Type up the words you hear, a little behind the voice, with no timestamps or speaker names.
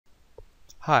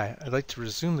Hi, I'd like to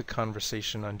resume the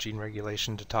conversation on gene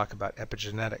regulation to talk about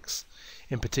epigenetics.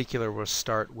 In particular, we'll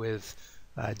start with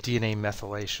DNA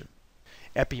methylation.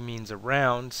 Epi means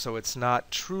around, so it's not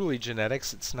truly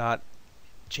genetics. It's not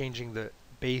changing the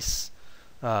base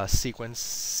sequence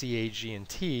C, A, G, and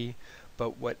T,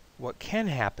 but what can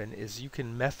happen is you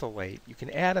can methylate, you can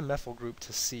add a methyl group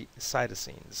to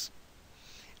cytosines.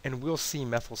 And we'll see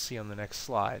methyl C on the next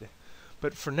slide.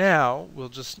 But for now,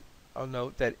 I'll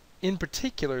note that in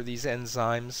particular, these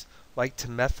enzymes like to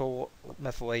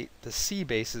methylate the C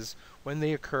bases when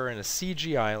they occur in a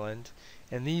CG island,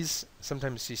 and these,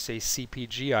 sometimes you say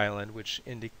CPG island, which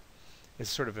is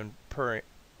sort of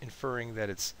inferring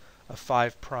that it's a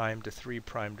 5' to 3'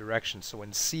 direction. So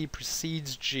when C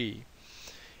precedes G,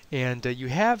 and you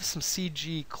have some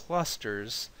CG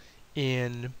clusters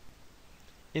in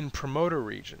promoter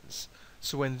regions.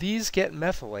 So when these get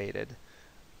methylated,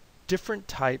 different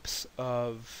types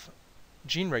of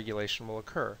gene regulation will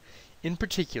occur. In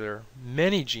particular,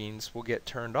 many genes will get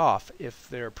turned off if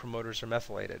their promoters are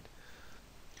methylated.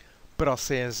 But I'll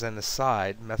say as an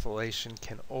aside, methylation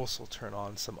can also turn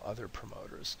on some other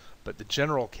promoters. But the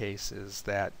general case is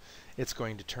that it's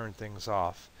going to turn things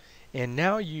off. And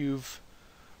now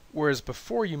whereas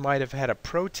before you might have had a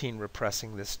protein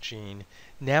repressing this gene,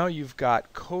 now you've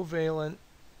got covalent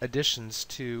additions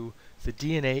to the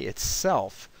DNA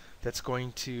itself that's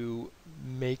going to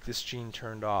make this gene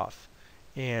turned off.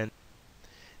 And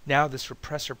now this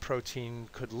repressor protein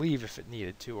could leave if it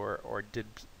needed to, or did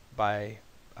by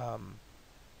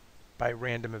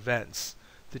random events.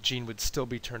 The gene would still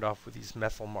be turned off with these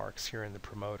methyl marks here in the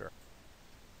promoter.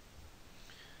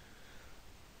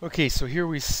 Okay, so here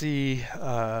we see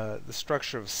the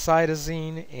structure of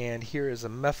cytosine, and here is a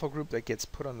methyl group that gets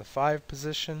put on the 5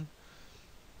 position,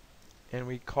 and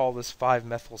we call this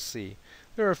 5-methyl-C.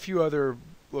 There are a few other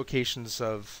locations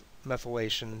of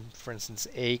methylation. For instance,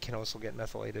 A can also get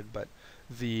methylated, but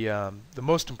the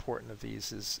most important of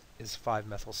these is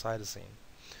 5-methylcytosine.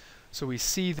 So we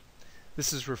see that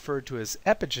this is referred to as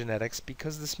epigenetics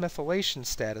because this methylation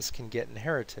status can get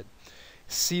inherited.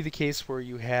 See the case where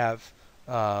you have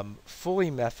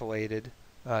fully methylated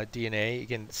DNA.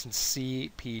 Again, since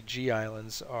C, P, G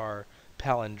islands are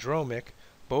palindromic,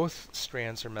 both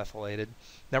strands are methylated.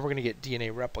 Now we're going to get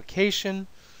DNA replication.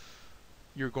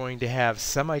 You're going to have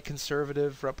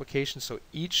semi-conservative replication, so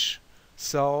each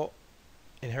cell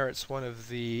inherits one of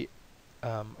the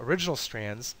original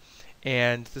strands,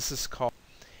 and this is called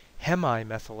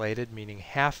hemimethylated, meaning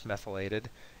half methylated,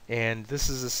 and this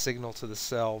is a signal to the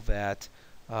cell that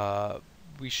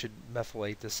we should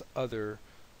methylate this other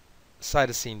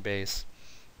cytosine base.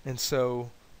 And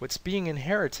so what's being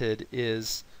inherited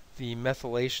is the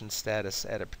methylation status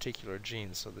at a particular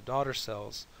gene. So the daughter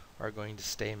cells are going to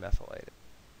stay methylated.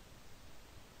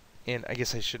 And I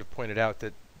guess I should have pointed out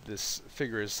that this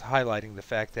figure is highlighting the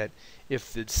fact that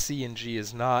if the C and G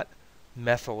is not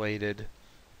methylated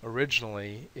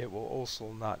originally, it will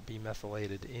also not be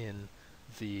methylated in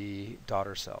the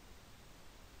daughter cell.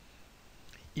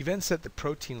 Events at the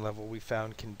protein level we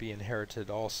found can be inherited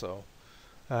also,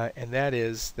 and that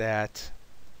is that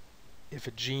if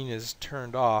a gene is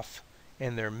turned off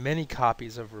and there are many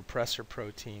copies of repressor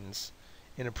proteins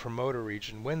in a promoter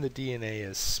region, when the DNA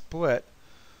is split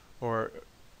or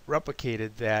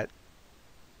replicated, that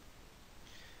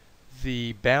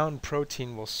the bound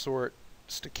protein will sort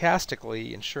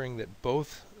stochastically, ensuring that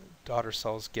both daughter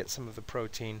cells get some of the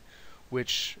protein,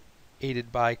 which,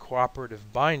 aided by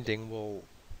cooperative binding, will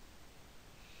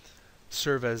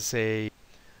serve as a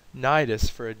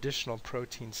nidus for additional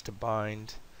proteins to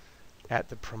bind at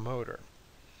the promoter.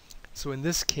 So in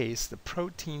this case, the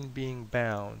protein being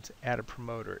bound at a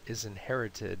promoter is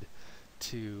inherited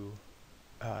to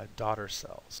daughter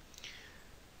cells.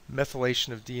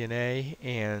 Methylation of DNA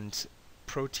and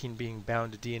protein being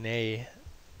bound to DNA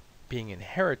being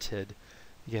inherited,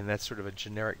 again, that's sort of a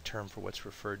generic term for what's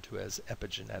referred to as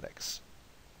epigenetics.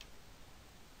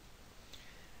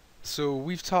 So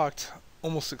we've talked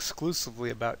almost exclusively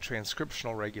about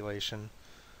transcriptional regulation,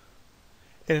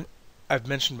 and I've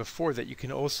mentioned before that you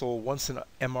can also, once an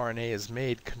mRNA is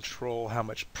made, control how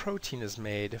much protein is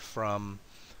made from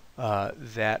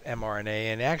that mRNA,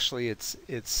 and actually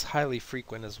it's highly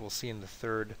frequent, as we'll see in the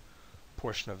third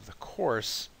portion of the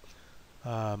course.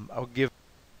 I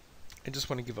just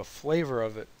want to give a flavor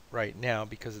of it right now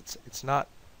because it's not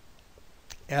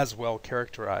as well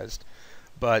characterized.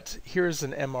 But here's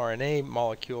an mRNA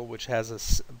molecule which has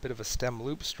a bit of a stem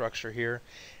loop structure here,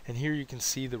 and here you can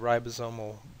see the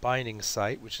ribosomal binding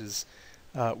site, which is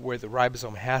where the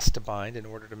ribosome has to bind in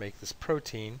order to make this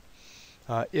protein.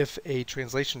 If a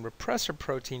translation repressor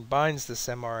protein binds this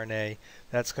mRNA,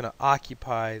 that's going to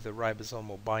occupy the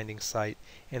ribosomal binding site,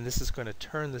 and this is going to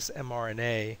turn this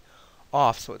mRNA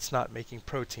off so it's not making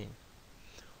protein.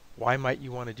 Why might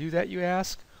you want to do that, you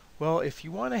ask? Well, if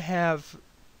you want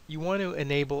to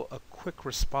enable a quick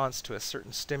response to a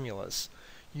certain stimulus,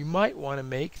 you might want to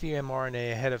make the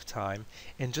mRNA ahead of time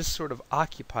and just sort of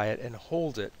occupy it and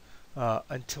hold it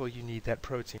until you need that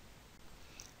protein.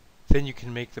 Then you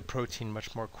can make the protein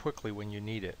much more quickly when you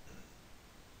need it.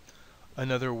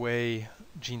 Another way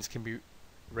genes can be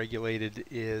regulated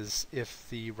is if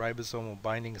the ribosomal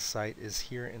binding site is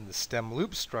here in the stem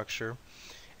loop structure,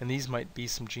 and these might be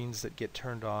some genes that get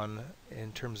turned on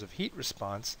in terms of heat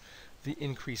response. The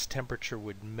increased temperature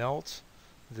would melt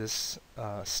this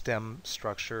stem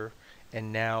structure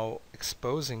and now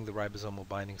exposing the ribosomal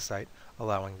binding site,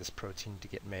 allowing this protein to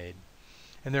get made.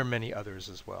 And there are many others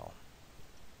as well.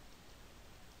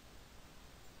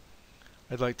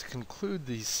 I'd like to conclude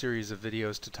these series of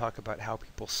videos to talk about how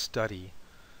people study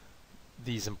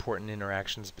these important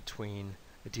interactions between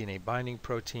a DNA binding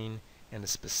protein and a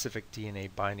specific DNA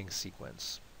binding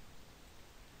sequence.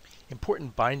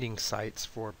 Important binding sites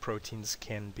for proteins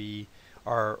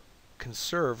are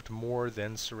conserved more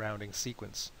than surrounding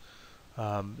sequence.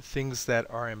 Things that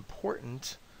are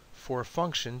important for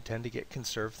function tend to get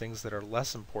conserved. Things that are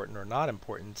less important or not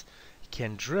important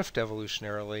can drift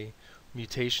evolutionarily.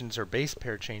 Mutations or base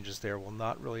pair changes there will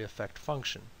not really affect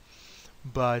function.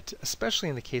 But especially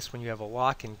in the case when you have a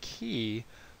lock and key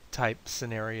type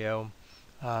scenario,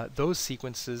 those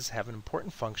sequences have an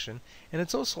important function, and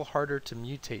it's also harder to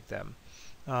mutate them.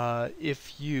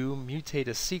 If you mutate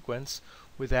a sequence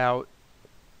without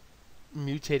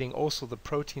mutating also the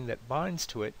protein that binds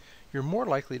to it, you're more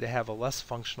likely to have a less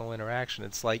functional interaction.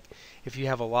 It's like if you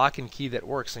have a lock and key that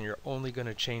works and you're only going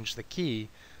to change the key,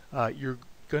 you're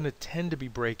going to tend to be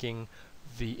breaking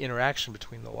the interaction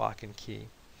between the lock and key.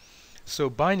 So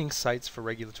binding sites for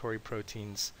regulatory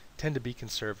proteins tend to be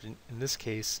conserved. In this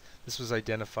case, this was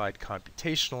identified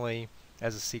computationally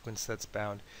as a sequence that's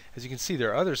bound. As you can see,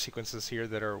 there are other sequences here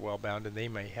that are well bound, and they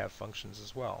may have functions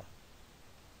as well.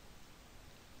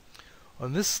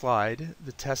 On this slide,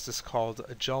 the test is called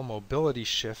a gel mobility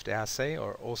shift assay,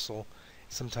 or also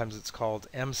sometimes it's called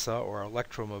EMSA, or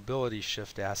electromobility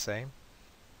shift assay.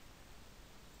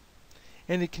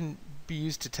 And it can be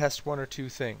used to test one or two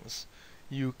things.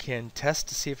 You can test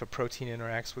to see if a protein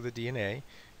interacts with a DNA.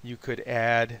 You could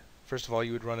add, first of all,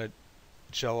 you would run a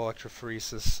gel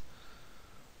electrophoresis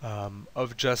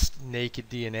of just naked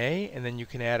DNA, and then you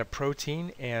can add a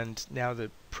protein, and now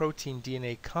the protein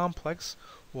DNA complex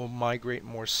will migrate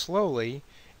more slowly,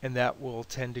 and that will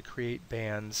tend to create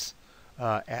bands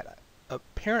at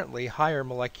apparently higher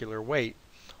molecular weight.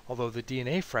 Although the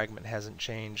DNA fragment hasn't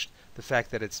changed, the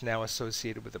fact that it's now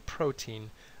associated with a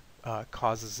protein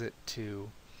causes it to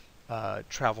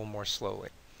travel more slowly.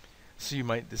 So you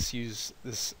might use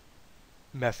this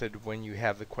method when you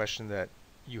have the question that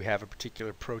you have a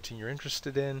particular protein you're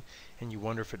interested in and you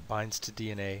wonder if it binds to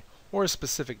DNA or a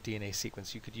specific DNA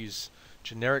sequence. You could use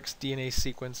generic DNA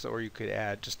sequence, or you could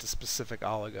add just a specific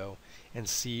oligo and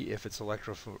see if its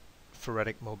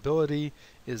electrophoretic mobility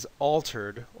is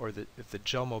altered, or if the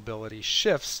gel mobility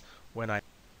shifts when I...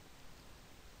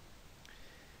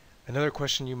 Another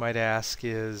question you might ask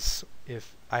is,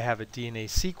 if I have a DNA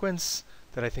sequence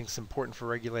that I think is important for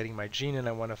regulating my gene and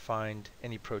I want to find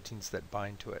any proteins that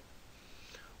bind to it.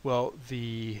 Well,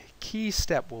 the key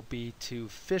step will be to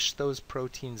fish those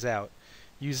proteins out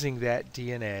using that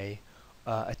DNA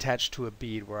attached to a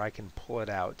bead where I can pull it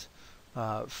out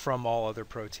from all other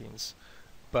proteins.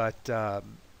 But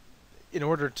in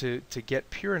order to get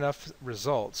pure enough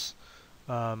results,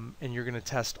 and you're going to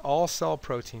test all cell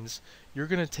proteins, you're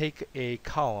going to take a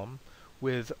column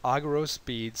with agarose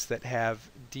beads that have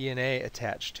DNA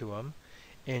attached to them,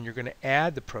 and you're going to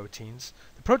add the proteins.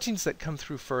 The proteins that come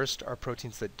through first are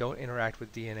proteins that don't interact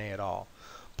with DNA at all.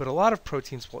 But a lot of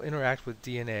proteins will interact with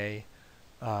DNA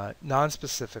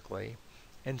non-specifically,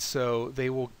 and so they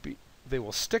will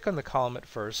stick on the column at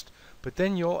first, but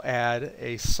then you'll add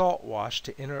a salt wash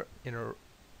to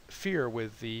interfere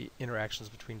with the interactions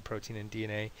between protein and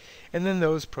DNA, and then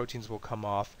those proteins will come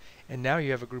off, and now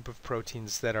you have a group of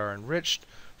proteins that are enriched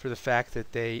for the fact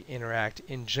that they interact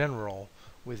in general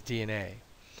with DNA.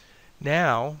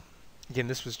 Now, again,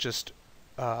 this was just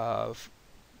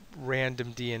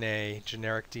random DNA,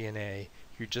 generic DNA.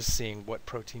 You're just seeing what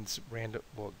proteins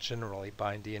will generally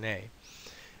bind DNA.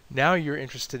 Now you're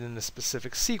interested in the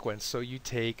specific sequence, so you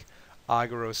take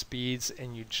agarose beads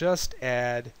and you just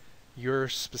add your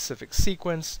specific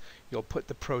sequence. You'll put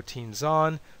the proteins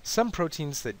on. Some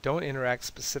proteins that don't interact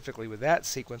specifically with that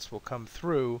sequence will come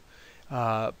through.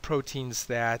 Proteins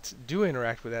that do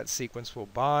interact with that sequence will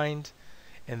bind,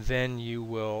 and then you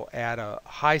will add a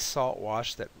high salt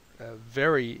wash that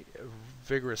very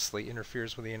vigorously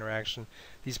interferes with the interaction.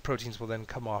 These proteins will then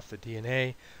come off the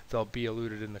DNA. They'll be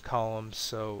eluted in the column.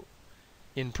 So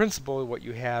in principle, what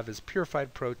you have is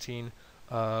purified protein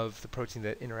of the protein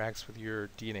that interacts with your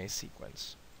DNA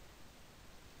sequence.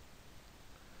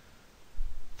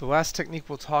 The last technique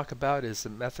we'll talk about is a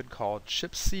method called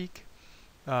ChIP-seq,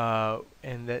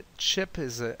 and that ChIP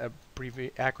is a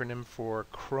acronym for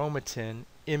chromatin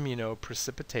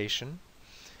immunoprecipitation.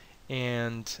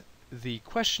 And the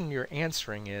question you're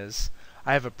answering is,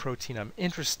 I have a protein I'm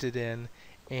interested in,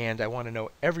 and I want to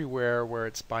know everywhere where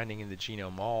it's binding in the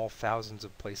genome, all thousands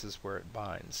of places where it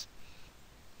binds.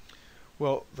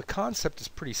 Well, the concept is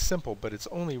pretty simple, but it's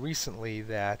only recently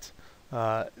that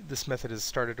this method has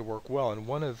started to work well, and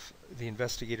one of the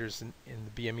investigators in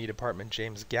the BME department,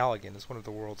 James Galligan, is one of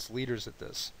the world's leaders at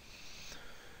this.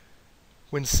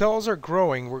 When cells are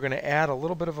growing, we're going to add a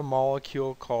little bit of a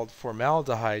molecule called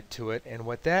formaldehyde to it, and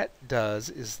what that does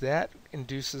is that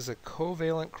induces a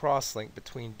covalent cross-link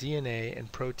between DNA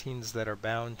and proteins that are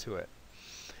bound to it.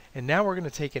 And now we're going to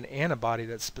take an antibody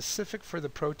that's specific for the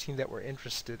protein that we're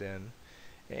interested in,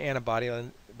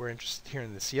 we're interested here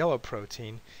in this yellow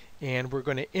protein, and we're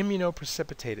going to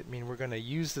immunoprecipitate it, meaning we're going to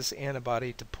use this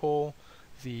antibody to pull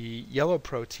the yellow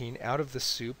protein out of the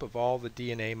soup of all the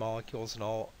DNA molecules and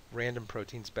all random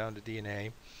proteins bound to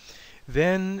DNA.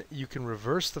 Then you can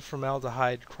reverse the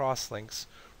formaldehyde crosslinks,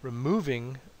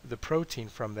 removing the protein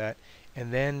from that,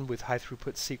 and then with high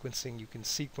throughput sequencing you can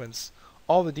sequence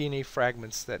all the DNA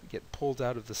fragments that get pulled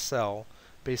out of the cell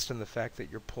based on the fact that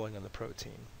you're pulling on the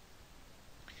protein.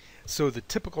 So the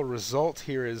typical result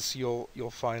here is you'll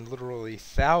find literally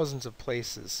thousands of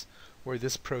places where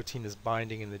this protein is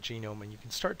binding in the genome, and you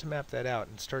can start to map that out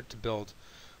and start to build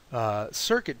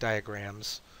circuit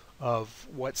diagrams of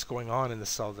what's going on in the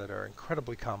cell that are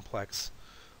incredibly complex,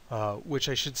 which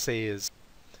I should say is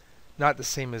not the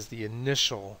same as the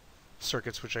initial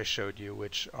circuits which I showed you,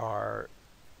 which are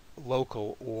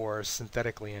local or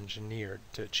synthetically engineered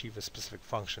to achieve a specific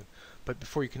function. But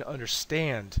before you can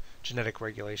understand genetic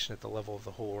regulation at the level of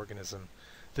the whole organism,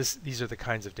 these are the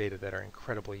kinds of data that are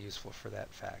incredibly useful for that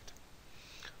fact.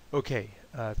 Okay,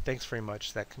 thanks very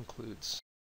much. That concludes.